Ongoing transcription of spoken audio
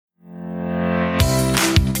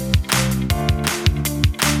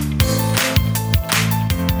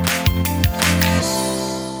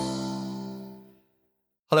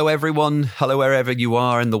Hello, everyone. Hello, wherever you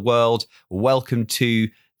are in the world. Welcome to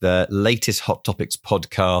the latest Hot Topics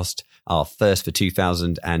podcast, our first for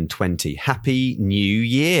 2020. Happy New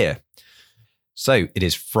Year. So it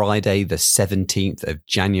is Friday, the 17th of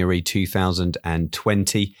January,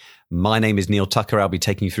 2020. My name is Neil Tucker. I'll be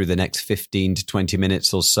taking you through the next 15 to 20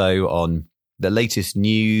 minutes or so on the latest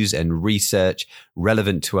news and research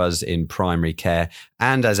relevant to us in primary care.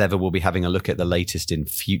 And as ever, we'll be having a look at the latest in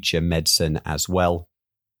future medicine as well.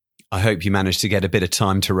 I hope you managed to get a bit of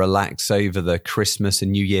time to relax over the Christmas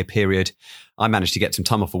and New Year period. I managed to get some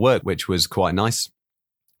time off of work, which was quite nice.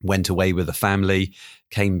 Went away with the family,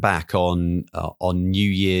 came back on New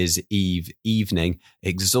Year's Eve evening,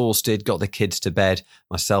 exhausted, got the kids to bed.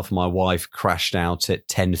 Myself and my wife crashed out at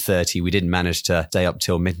 10:30. We didn't manage to stay up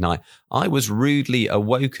till midnight. I was rudely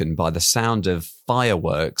awoken by the sound of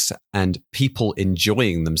fireworks and people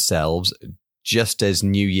enjoying themselves just as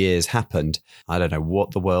New Year's happened. I don't know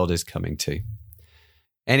what the world is coming to.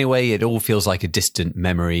 Anyway, it all feels like a distant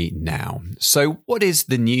memory now. So what is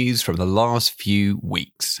the news from the last few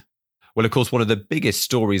weeks? Well, of course, one of the biggest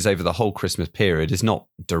stories over the whole Christmas period is not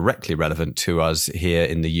directly relevant to us here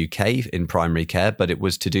in the UK in primary care, but it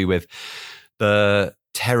was to do with the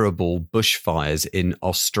terrible bushfires in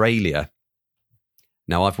Australia.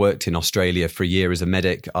 Now, I've worked in Australia for a year as a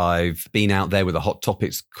medic. I've been out there with a Hot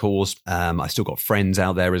Topics course. I still got friends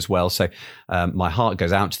out there as well. So my heart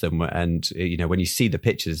goes out to them. And, you know, when you see the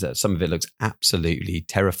pictures, some of it looks absolutely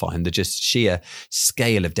terrifying. The just sheer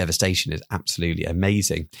scale of devastation is absolutely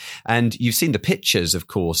amazing. And you've seen the pictures, of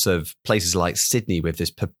course, of places like Sydney with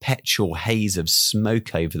this perpetual haze of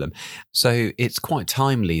smoke over them. So it's quite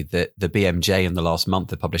timely that the BMJ in the last month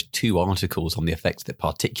have published 2 articles on the effects that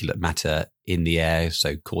particulate matter in the air,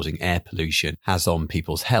 so causing air pollution, has on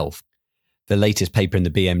people's health. The latest paper in the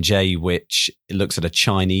BMJ, which looks at a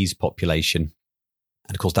Chinese population,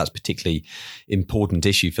 and of course that's a particularly important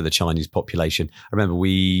issue for the Chinese population. I remember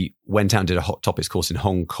we went out and did a Hot Topics course in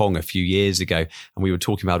Hong Kong a few years ago, and we were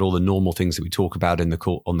talking about all the normal things that we talk about on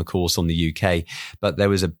the course on the UK, but there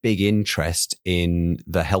was a big interest in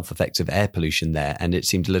the health effects of air pollution there, and it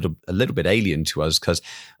seemed a little bit alien to us because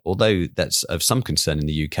although that's of some concern in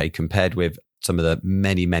the UK compared with some of the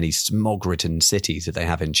many, many smog-ridden cities that they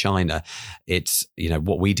have in China, it's, you know,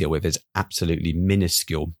 what we deal with is absolutely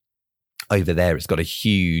minuscule. Over there, it's got a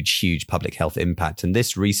huge, huge public health impact. And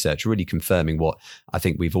this research really confirming what I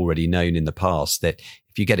think we've already known in the past, that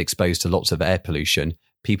if you get exposed to lots of air pollution,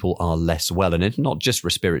 people are less well. And it's not just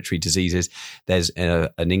respiratory diseases. There's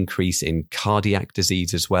an increase in cardiac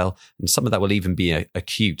disease as well. And some of that will even be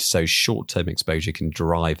acute. So short-term exposure can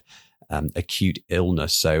drive acute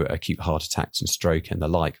illness, so acute heart attacks and stroke and the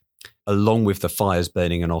like. Along with the fires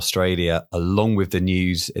burning in Australia, along with the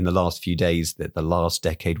news in the last few days that the last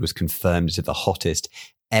decade was confirmed as the hottest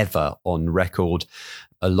ever on record,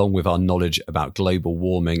 along with our knowledge about global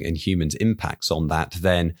warming and humans' impacts on that,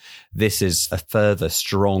 then this is a further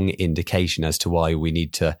strong indication as to why we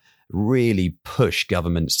need to really push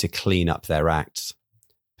governments to clean up their acts.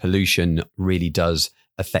 Pollution really does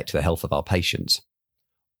affect the health of our patients.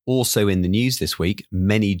 Also in the news this week,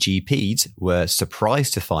 many GPs were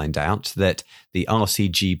surprised to find out that the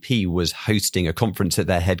RCGP was hosting a conference at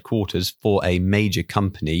their headquarters for a major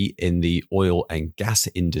company in the oil and gas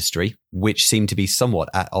industry, which seemed to be somewhat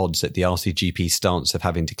at odds at the RCGP stance of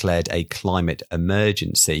having declared a climate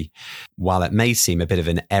emergency. While it may seem a bit of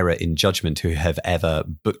an error in judgment to have ever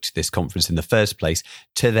booked this conference in the first place,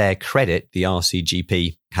 to their credit, the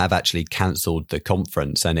RCGP have actually cancelled the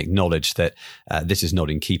conference and acknowledged that this is not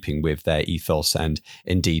in keeping with their ethos, and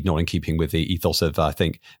indeed not in keeping with the ethos of, I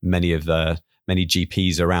think, many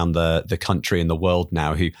GPs around the country and the world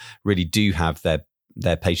now who really do have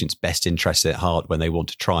their patients' best interests at heart when they want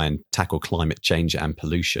to try and tackle climate change and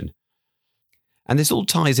pollution. And this all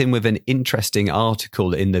ties in with an interesting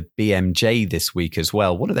article in the BMJ this week as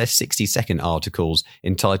well. One of their 60-second articles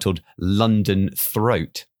entitled London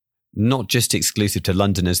Throat. Not just exclusive to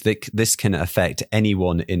Londoners, this can affect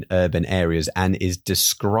anyone in urban areas and is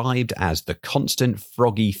described as the constant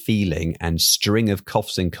froggy feeling and string of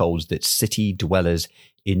coughs and colds that city dwellers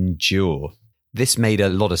endure. This made a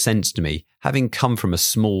lot of sense to me. Having come from a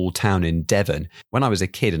small town in Devon, when I was a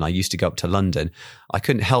kid and I used to go up to London, I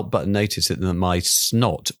couldn't help but notice that my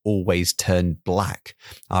snot always turned black.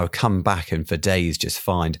 I would come back and for days just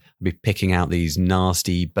I'd be picking out these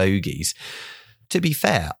nasty bogies. To be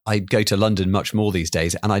fair, I go to London much more these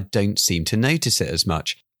days and I don't seem to notice it as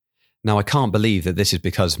much. Now, I can't believe that this is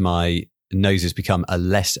because my nose has become a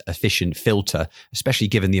less efficient filter, especially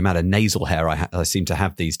given the amount of nasal hair I seem to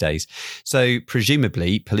have these days. So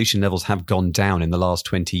presumably pollution levels have gone down in the last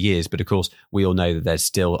 20 years, but of course we all know that there's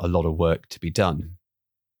still a lot of work to be done.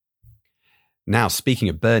 Now, speaking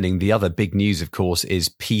of burning, the other big news, of course, is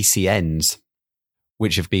PCNs,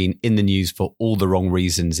 which have been in the news for all the wrong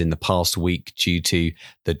reasons in the past week due to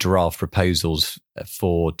the draft proposals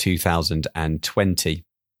for 2020.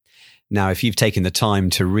 Now, if you've taken the time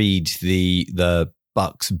to read the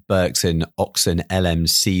Bucks, Birks and Oxon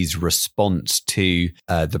LMC's response to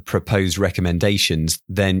the proposed recommendations,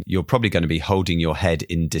 then you're probably going to be holding your head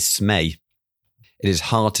in dismay. It is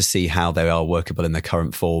hard to see how they are workable in their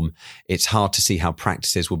current form. It's hard to see how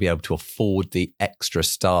practices will be able to afford the extra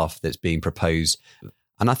staff that's being proposed.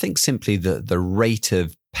 And I think simply the rate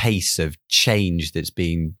of pace of change that's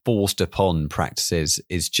being forced upon practices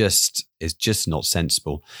is just not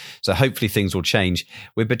sensible. So hopefully things will change.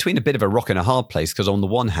 We're between a bit of a rock and a hard place, because on the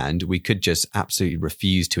one hand, we could just absolutely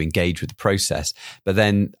refuse to engage with the process. But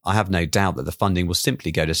then I have no doubt that the funding will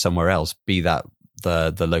simply go to somewhere else, be that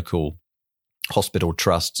the local hospital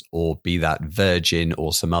trusts or be that Virgin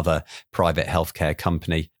or some other private healthcare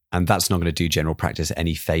company. And that's not going to do general practice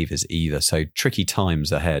any favours either. So tricky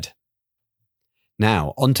times ahead.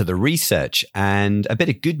 Now, onto the research, and a bit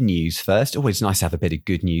of good news first. Always nice to have a bit of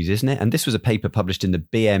good news, isn't it? And this was a paper published in the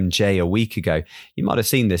BMJ a week ago. You might have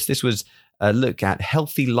seen this. This was a look at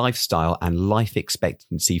healthy lifestyle and life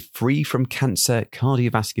expectancy free from cancer,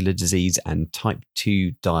 cardiovascular disease, and type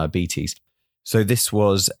 2 diabetes. So this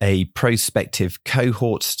was a prospective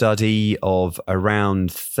cohort study of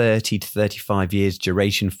around 30 to 35 years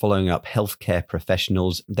duration, following up healthcare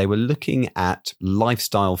professionals. They were looking at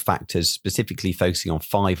lifestyle factors, specifically focusing on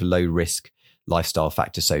 5 low-risk lifestyle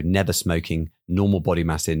factors. So never smoking, normal body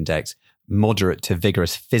mass index, moderate to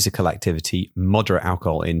vigorous physical activity, moderate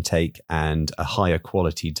alcohol intake, and a higher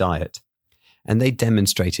quality diet. And they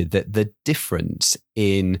demonstrated that the difference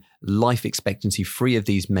in life expectancy free of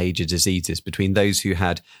these major diseases between those who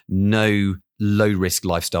had no low-risk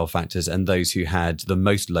lifestyle factors and those who had the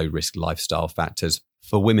most low-risk lifestyle factors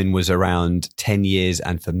for women was around 10 years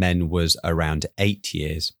and for men was around 8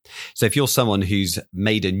 years. So if you're someone who's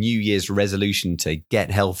made a New Year's resolution to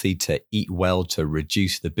get healthy, to eat well, to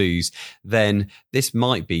reduce the booze, then this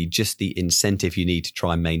might be just the incentive you need to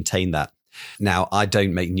try and maintain that. Now, I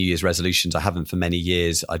don't make New Year's resolutions. I haven't for many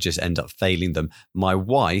years. I just end up failing them. My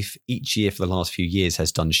wife, each year for the last few years,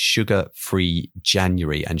 has done sugar-free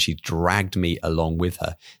January, and she dragged me along with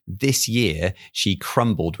her. This year, she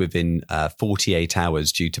crumbled within 48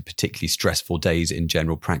 hours due to particularly stressful days in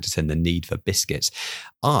general practice and the need for biscuits.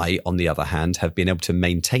 I, on the other hand, have been able to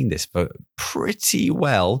maintain this for pretty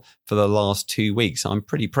well for the last 2 weeks. I'm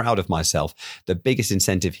pretty proud of myself. The biggest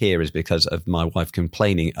incentive here is because of my wife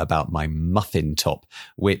complaining about my muffin top,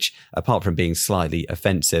 which, apart from being slightly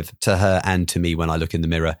offensive to her and to me when I look in the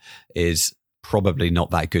mirror, is probably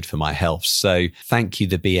not that good for my health. So thank you,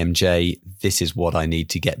 the BMJ. This is what I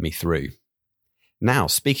need to get me through. Now,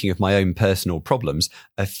 speaking of my own personal problems,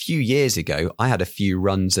 a few years ago, I had a few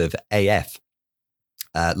runs of AF.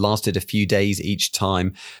 Lasted a few days each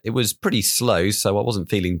time. It was pretty slow, so I wasn't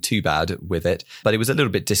feeling too bad with it, but it was a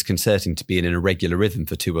little bit disconcerting to be in an irregular rhythm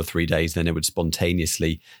for 2 or 3 days, then it would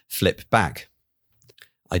spontaneously flip back.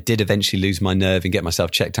 I did eventually lose my nerve and get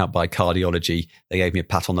myself checked out by cardiology. They gave me a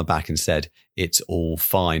pat on the back and said, it's all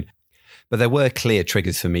fine. But there were clear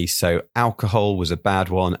triggers for me, so alcohol was a bad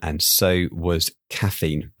one, and so was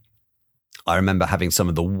caffeine. I remember having some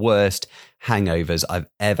of the worst hangovers I've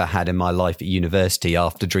ever had in my life at university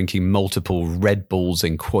after drinking multiple Red Bulls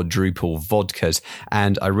and quadruple vodkas.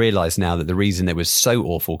 And I realize now that the reason it was so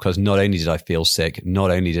awful, because not only did I feel sick, not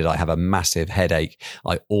only did I have a massive headache,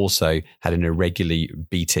 I also had an irregularly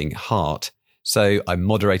beating heart. So I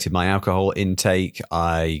moderated my alcohol intake.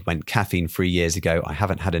 I went caffeine-free years ago. I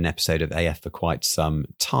haven't had an episode of AF for quite some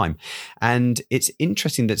time. And it's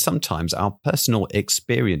interesting that sometimes our personal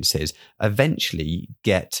experiences eventually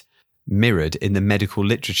get mirrored in the medical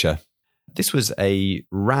literature. This was a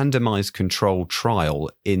randomized control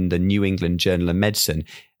trial in the New England Journal of Medicine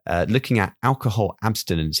looking at alcohol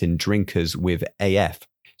abstinence in drinkers with AF.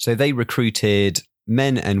 So they recruited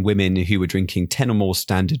men and women who were drinking 10 or more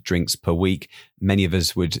standard drinks per week. Many of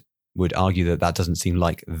us would argue that that doesn't seem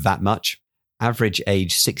like that much. Average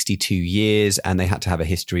age 62 years, and they had to have a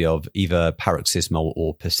history of either paroxysmal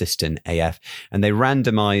or persistent AF. And they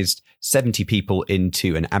randomized 70 people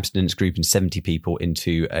into an abstinence group and 70 people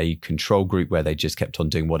into a control group where they just kept on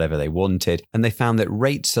doing whatever they wanted. And they found that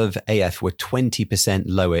rates of AF were 20%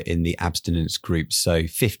 lower in the abstinence group, so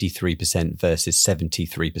 53% versus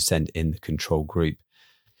 73% in the control group.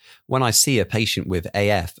 when I see a patient with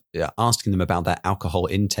AF, asking them about their alcohol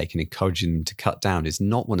intake and encouraging them to cut down is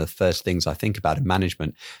not one of the first things I think about in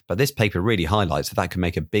management. But this paper really highlights that can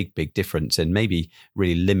make a big, big difference and maybe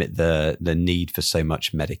really limit the need for so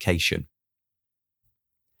much medication.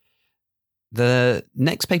 The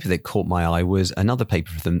next paper that caught my eye was another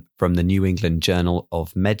paper from the New England Journal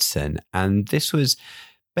of Medicine. And this was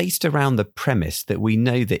based around the premise that we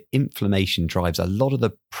know that inflammation drives a lot of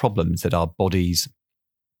the problems that our bodies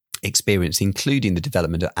experience, including the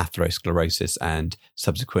development of atherosclerosis and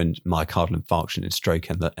subsequent myocardial infarction and stroke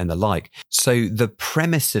and the like. So the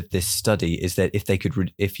premise of this study is that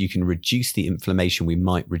if you can reduce the inflammation, we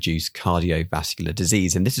might reduce cardiovascular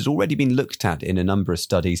disease. And this has already been looked at in a number of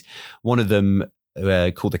studies. One of them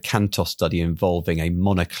called the CANTOS study, involving a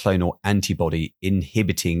monoclonal antibody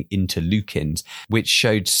inhibiting interleukins, which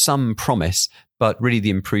showed some promise, but really the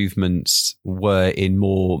improvements were in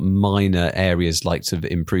more minor areas, like sort of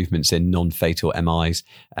improvements in non-fatal MIs,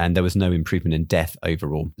 and there was no improvement in death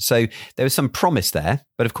overall. So there was some promise there,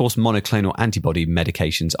 but of course monoclonal antibody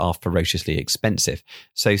medications are ferociously expensive.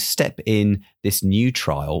 So step in this new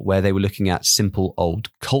trial where they were looking at simple old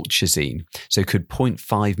colchicine. So could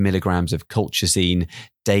 0.5 milligrams of colchicine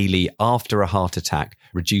daily after a heart attack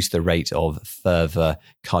reduce the rate of further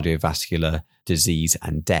cardiovascular disease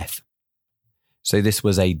and death? So this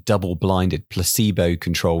was a double-blinded,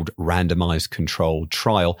 placebo-controlled, randomized controlled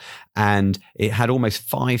trial, and it had almost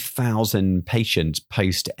 5,000 patients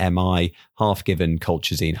post-MI, half given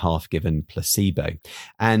colchicine, half given placebo.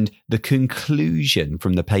 And the conclusion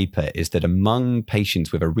from the paper is that among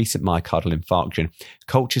patients with a recent myocardial infarction,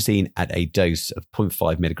 colchicine at a dose of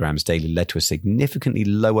 0.5 milligrams daily led to a significantly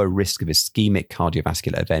lower risk of ischemic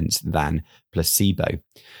cardiovascular events than placebo.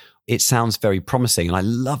 It sounds very promising, and I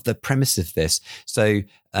love the premise of this. So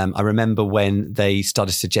I remember when they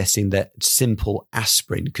started suggesting that simple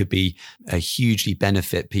aspirin could be a hugely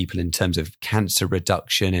benefit people in terms of cancer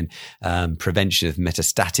reduction and prevention of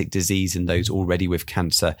metastatic disease in those already with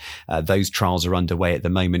cancer. Those trials are underway at the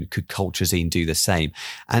moment. Could colchicine do the same?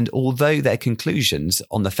 And although their conclusions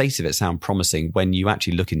on the face of it sound promising, when you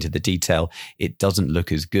actually look into the detail, it doesn't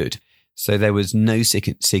look as good. So there was no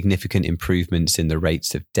significant improvements in the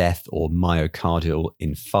rates of death or myocardial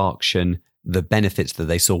infarction. The benefits that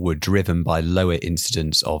they saw were driven by lower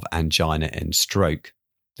incidence of angina and stroke.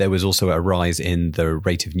 There was also a rise in the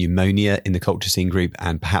rate of pneumonia in the colchicine group,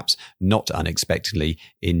 and perhaps not unexpectedly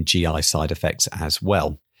in GI side effects as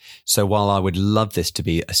well. So while I would love this to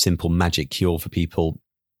be a simple magic cure for people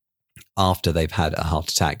after they've had a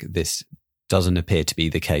heart attack, this doesn't appear to be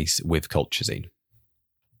the case with colchicine.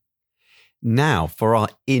 Now, for our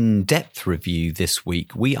in-depth review this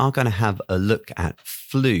week, we are going to have a look at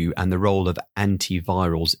flu and the role of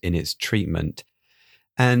antivirals in its treatment.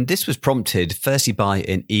 And this was prompted firstly by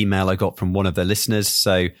an email I got from one of the listeners.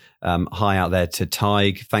 So hi out there to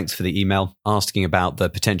Tig. Thanks for the email asking about the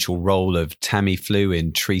potential role of Tamiflu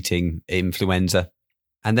in treating influenza.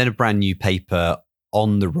 And then a brand new paper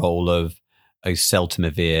on the role of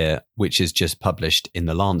oseltamivir, which is just published in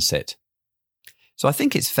The Lancet. So I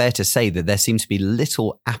think it's fair to say that there seems to be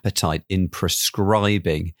little appetite in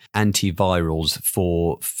prescribing antivirals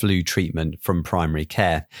for flu treatment from primary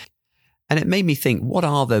care. And it made me think, what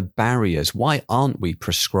are the barriers? Why aren't we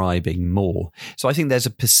prescribing more? So I think there's a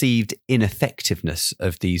perceived ineffectiveness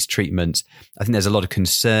of these treatments. I think there's a lot of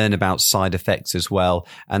concern about side effects as well.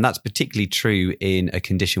 And that's particularly true in a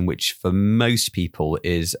condition which for most people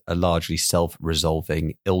is a largely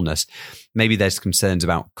self-resolving illness. Maybe there's concerns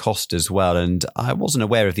about cost as well. And I wasn't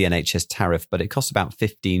aware of the NHS tariff, but it costs about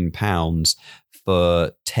 £15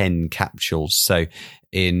 for 10 capsules. So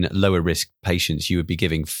in lower risk patients, you would be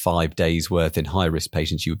giving 5 days worth. In high risk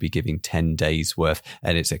patients, you would be giving 10 days worth,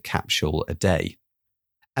 and it's a capsule a day.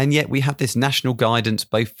 And yet we have this national guidance,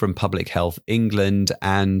 both from Public Health England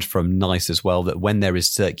and from NICE as well, that when there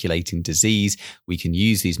is circulating disease, we can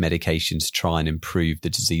use these medications to try and improve the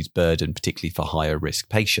disease burden, particularly for higher risk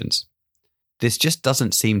patients. This just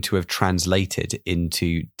doesn't seem to have translated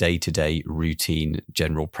into day-to-day routine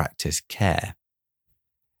general practice care.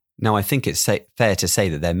 Now, I think it's fair to say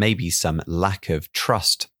that there may be some lack of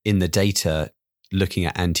trust in the data looking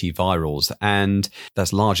at antivirals, and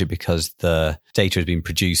that's largely because the data has been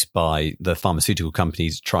produced by the pharmaceutical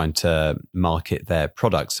companies trying to market their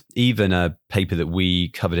products. Even a paper that we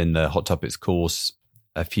covered in the Hot Topics course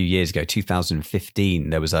a few years ago,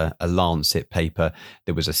 2015, there was a Lancet paper.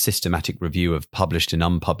 There was a systematic review of published and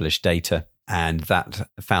unpublished data, and that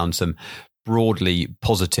found some broadly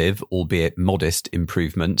positive, albeit modest,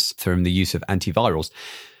 improvements from the use of antivirals.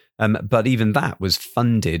 But even that was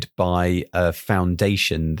funded by a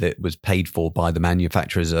foundation that was paid for by the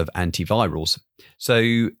manufacturers of antivirals.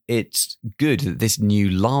 So it's good that this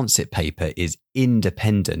new Lancet paper is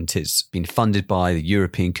independent. It's been funded by the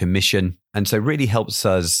European Commission, and so really helps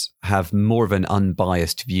us have more of an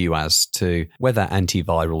unbiased view as to whether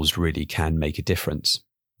antivirals really can make a difference.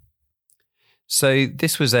 So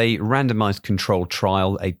this was a randomized controlled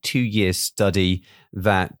trial, a 2-year study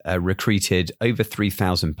that recruited over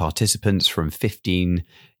 3,000 participants from 15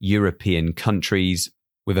 European countries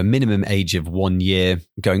with a minimum age of 1 year,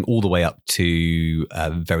 going all the way up to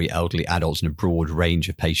very elderly adults and a broad range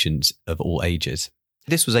of patients of all ages.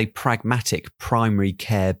 This was a pragmatic primary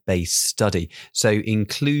care-based study. So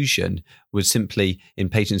inclusion was simply in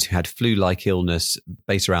patients who had flu-like illness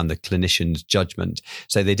based around the clinician's judgment.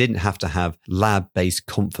 So they didn't have to have lab-based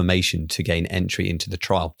confirmation to gain entry into the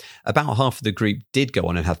trial. About half of the group did go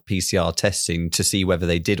on and have PCR testing to see whether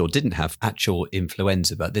they did or didn't have actual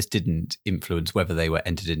influenza, but this didn't influence whether they were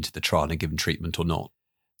entered into the trial and given treatment or not.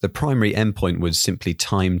 The primary endpoint was simply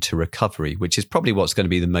time to recovery, which is probably what's going to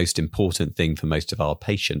be the most important thing for most of our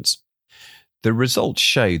patients. The results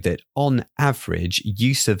showed that on average,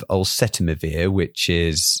 use of oseltamivir, which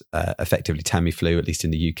is effectively Tamiflu, at least in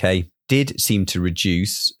the UK, did seem to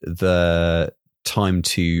reduce the time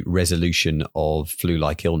to resolution of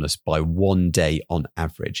flu-like illness by 1 day on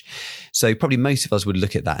average. So probably most of us would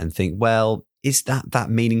look at that and think, well, is that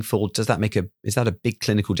meaningful? Is that a big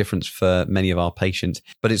clinical difference for many of our patients?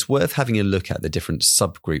 But it's worth having a look at the different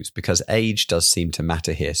subgroups because age does seem to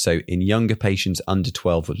matter here. So in younger patients under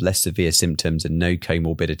 12 with less severe symptoms and no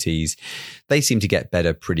comorbidities, they seem to get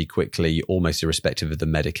better pretty quickly, almost irrespective of the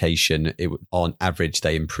medication. On average,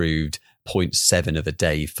 they improved 0.7 of a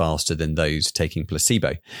day faster than those taking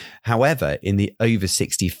placebo. However, in the over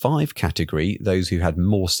 65 category, those who had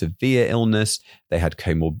more severe illness, they had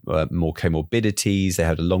more comorbidities, they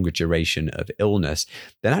had a longer duration of illness,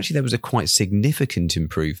 then actually there was a quite significant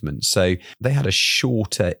improvement. So they had a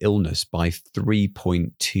shorter illness by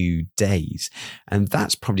 3.2 days. And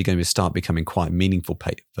that's probably going to start becoming quite meaningful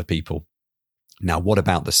for people. Now, what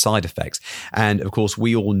about the side effects? And of course,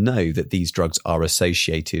 we all know that these drugs are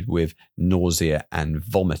associated with nausea and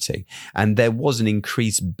vomiting. And there was an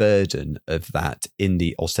increased burden of that in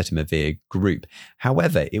the oseltamivir group.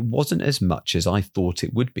 However, it wasn't as much as I thought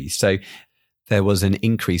it would be. So there was an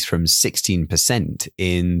increase from 16%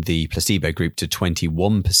 in the placebo group to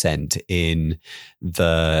 21% in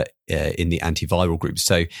the antiviral group.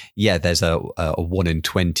 So yeah, there's a 1 in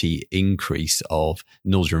 20 increase of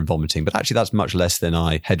nausea and vomiting, but actually that's much less than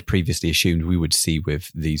I had previously assumed we would see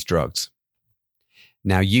with these drugs.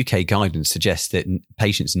 Now, UK guidance suggests that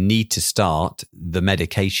patients need to start the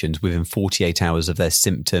medications within 48 hours of their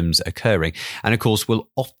symptoms occurring. And of course, we'll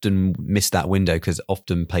often miss that window because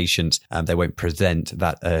often patients, they won't present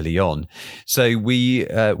that early on. So we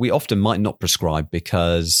often might not prescribe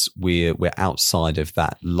because we're outside of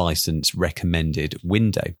that license recommended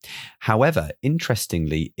window. However,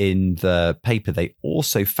 interestingly, in the paper, they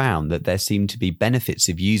also found that there seemed to be benefits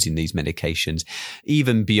of using these medications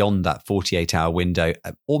even beyond that 48-hour window,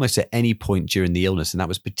 almost at any point during the illness. And that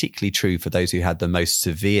was particularly true for those who had the most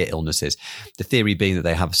severe illnesses. The theory being that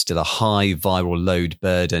they have still a high viral load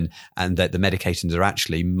burden and that the medications are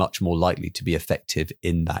actually much more likely to be effective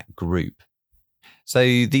in that group. So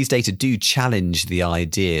these data do challenge the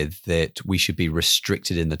idea that we should be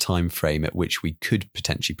restricted in the time frame at which we could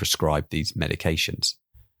potentially prescribe these medications.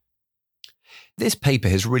 This paper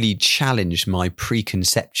has really challenged my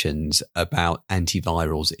preconceptions about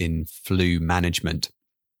antivirals in flu management.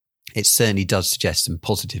 It certainly does suggest some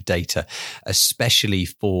positive data, especially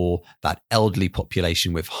for that elderly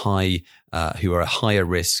population with who are at higher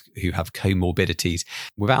risk, who have comorbidities,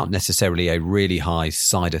 without necessarily a really high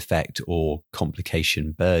side effect or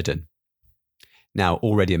complication burden. Now,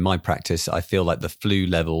 already in my practice, I feel like the flu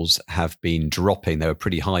levels have been dropping. They were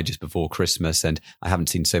pretty high just before Christmas, and I haven't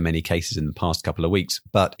seen so many cases in the past couple of weeks.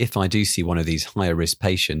 But if I do see one of these higher risk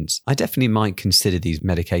patients, I definitely might consider these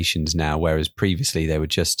medications now, whereas previously they were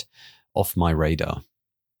just off my radar.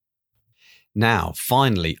 Now,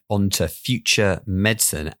 finally, onto future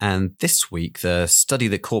medicine. And this week, the study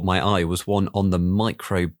that caught my eye was one on the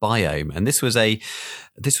microbiome. And this was a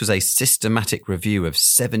systematic review of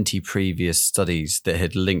 70 previous studies that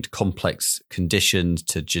had linked complex conditions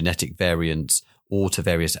to genetic variants or to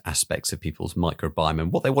various aspects of people's microbiome.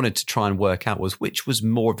 And what they wanted to try and work out was which was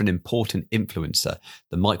more of an important influencer,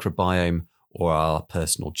 the microbiome or our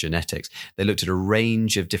personal genetics. They looked at a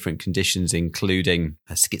range of different conditions, including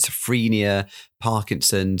schizophrenia,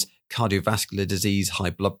 Parkinson's, cardiovascular disease, high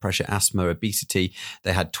blood pressure, asthma, obesity.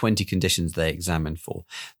 They had 20 conditions they examined for.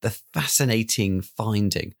 The fascinating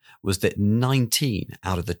finding was that 19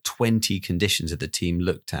 out of the 20 conditions that the team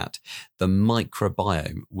looked at, the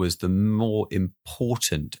microbiome was the more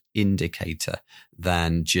important indicator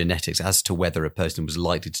than genetics as to whether a person was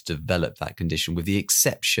likely to develop that condition, with the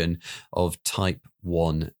exception of type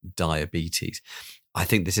 1 diabetes. I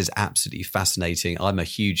think this is absolutely fascinating. I'm a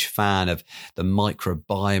huge fan of the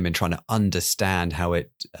microbiome and trying to understand how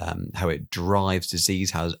it drives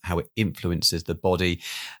disease, how it influences the body,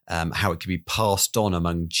 how it can be passed on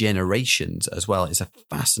among generations as well. It's a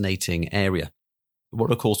fascinating area.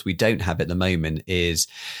 What, of course, we don't have at the moment is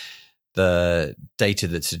the data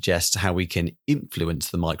that suggests how we can influence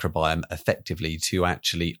the microbiome effectively to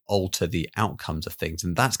actually alter the outcomes of things.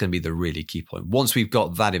 And that's going to be the really key point. Once we've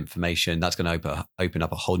got that information, that's going to open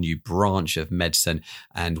up a whole new branch of medicine,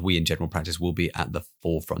 and we in general practice will be at the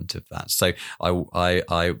forefront of that. So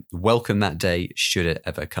I welcome that day should it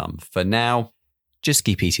ever come. For now, just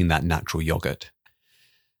keep eating that natural yogurt.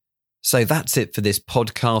 So that's it for this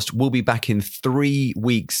podcast. We'll be back in 3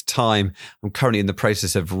 weeks' time. I'm currently in the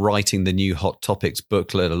process of writing the new Hot Topics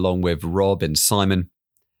booklet along with Rob and Simon.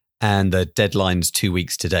 And the deadline's 2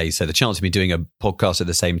 weeks today. So the chance of me doing a podcast at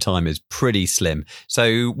the same time is pretty slim.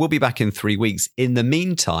 So we'll be back in 3 weeks. In the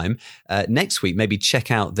meantime, next week, maybe check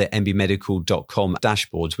out the mbmedical.com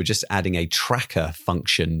dashboards. We're just adding a tracker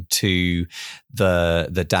function to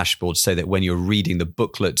the dashboard so that when you're reading the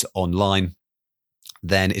booklet online,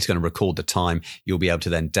 then it's going to record the time. You'll be able to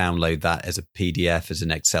then download that as a PDF, as an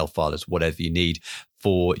Excel file, as whatever you need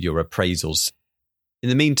for your appraisals. In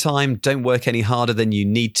the meantime, don't work any harder than you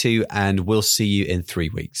need to, and we'll see you in 3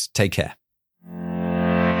 weeks. Take care.